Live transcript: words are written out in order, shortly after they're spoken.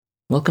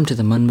Welcome to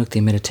the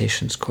Manmukti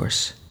Meditations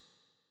course.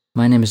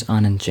 My name is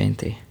Anand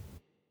Jayanti.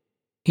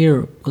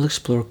 Here, we'll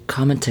explore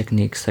common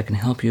techniques that can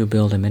help you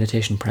build a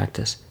meditation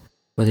practice,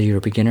 whether you're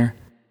a beginner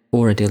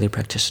or a daily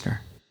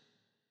practitioner.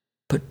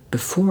 But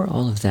before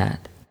all of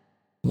that,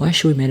 why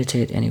should we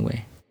meditate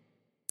anyway?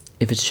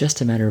 If it's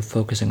just a matter of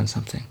focusing on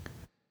something,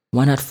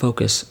 why not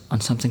focus on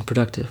something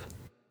productive,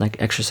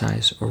 like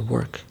exercise or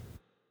work?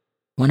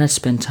 Why not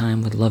spend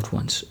time with loved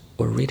ones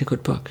or read a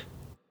good book?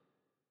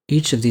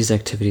 Each of these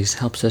activities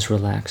helps us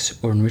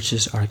relax or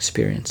enriches our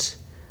experience,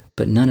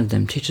 but none of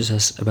them teaches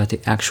us about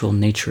the actual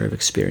nature of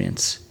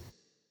experience.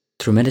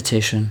 Through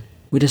meditation,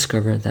 we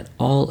discover that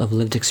all of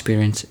lived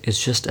experience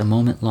is just a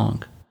moment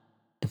long,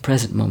 the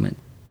present moment,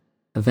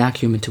 a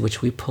vacuum into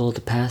which we pull the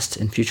past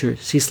and future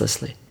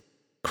ceaselessly,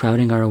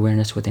 crowding our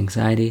awareness with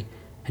anxiety,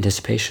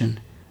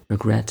 anticipation,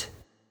 regret,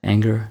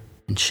 anger,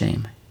 and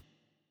shame.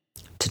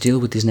 To deal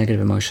with these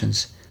negative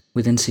emotions,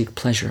 we then seek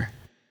pleasure,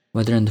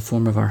 whether in the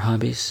form of our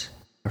hobbies,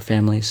 our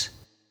families,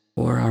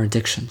 or our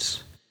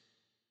addictions.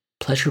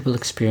 Pleasurable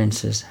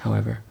experiences,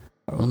 however,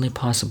 are only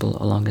possible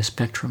along a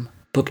spectrum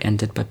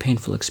bookended by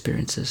painful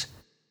experiences,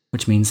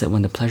 which means that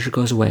when the pleasure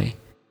goes away,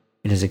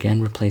 it is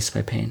again replaced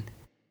by pain,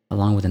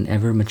 along with an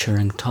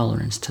ever-maturing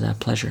tolerance to that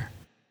pleasure.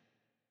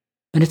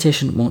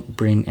 Meditation won't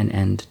bring an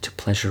end to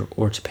pleasure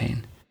or to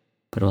pain,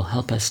 but it will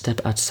help us step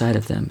outside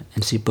of them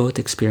and see both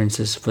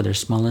experiences for their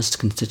smallest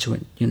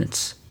constituent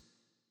units,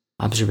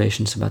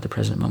 observations about the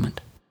present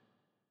moment.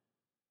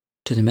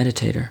 To the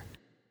meditator,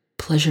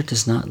 pleasure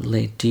does not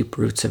lay deep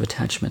roots of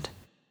attachment,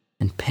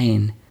 and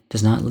pain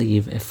does not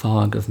leave a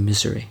fog of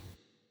misery.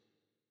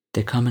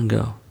 They come and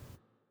go,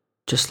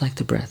 just like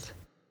the breath,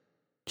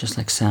 just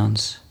like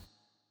sounds,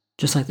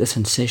 just like the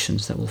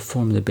sensations that will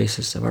form the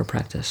basis of our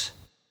practice.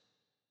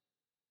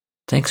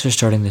 Thanks for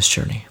starting this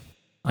journey.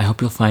 I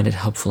hope you'll find it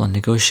helpful in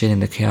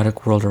negotiating the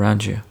chaotic world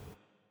around you,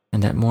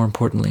 and that more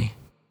importantly,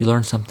 you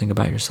learn something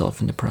about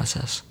yourself in the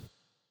process.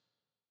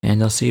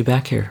 And I'll see you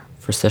back here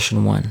for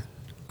session 1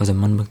 of the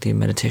Manmukti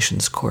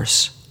Meditations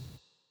course.